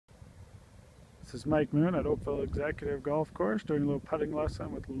This is Mike Moon at Oakville Executive Golf Course doing a little putting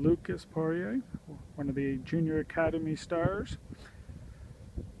lesson with Lucas Poirier, one of the Junior Academy stars.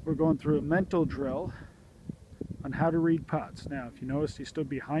 We're going through a mental drill on how to read putts. Now, if you notice, he stood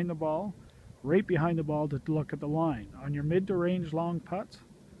behind the ball, right behind the ball to look at the line. On your mid to range long putts,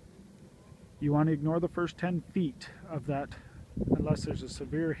 you want to ignore the first 10 feet of that unless there's a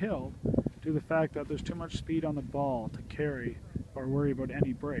severe hill due to the fact that there's too much speed on the ball to carry or worry about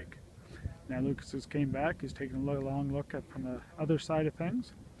any break. Now Lucas has came back, he's taking a long look at from the other side of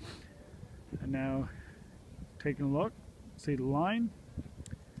things. And now taking a look, see the line,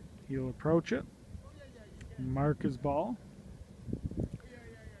 he'll approach it, mark his ball.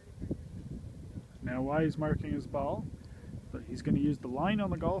 Now why he's marking his ball, but he's going to use the line on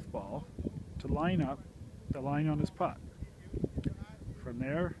the golf ball to line up the line on his putt. From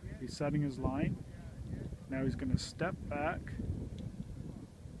there, he's setting his line. Now he's going to step back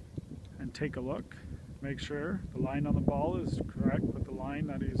and take a look, make sure the line on the ball is correct with the line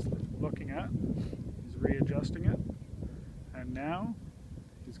that he's looking at. He's readjusting it, and now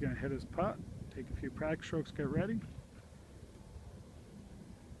he's going to hit his putt, take a few practice strokes, get ready,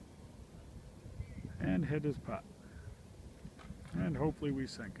 and hit his putt, and hopefully we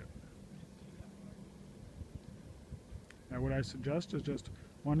sink it. Now what I suggest is just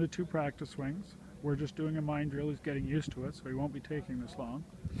 1 to 2 practice swings. We're just doing a mind drill, he's getting used to it, so he won't be taking this long.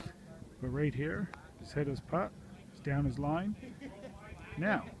 But right here, he's hit his putt, he's down his line.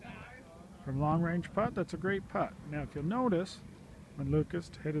 Now, from long range putt, that's a great putt. Now if you'll notice, when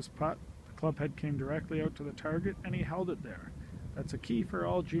Lucas hit his putt, the club head came directly out to the target and he held it there. That's a key for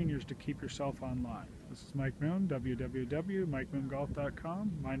all juniors to keep yourself on line. This is Mike Moon,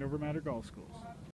 www.mikemoongolf.com, Mind Over Matter Golf Schools.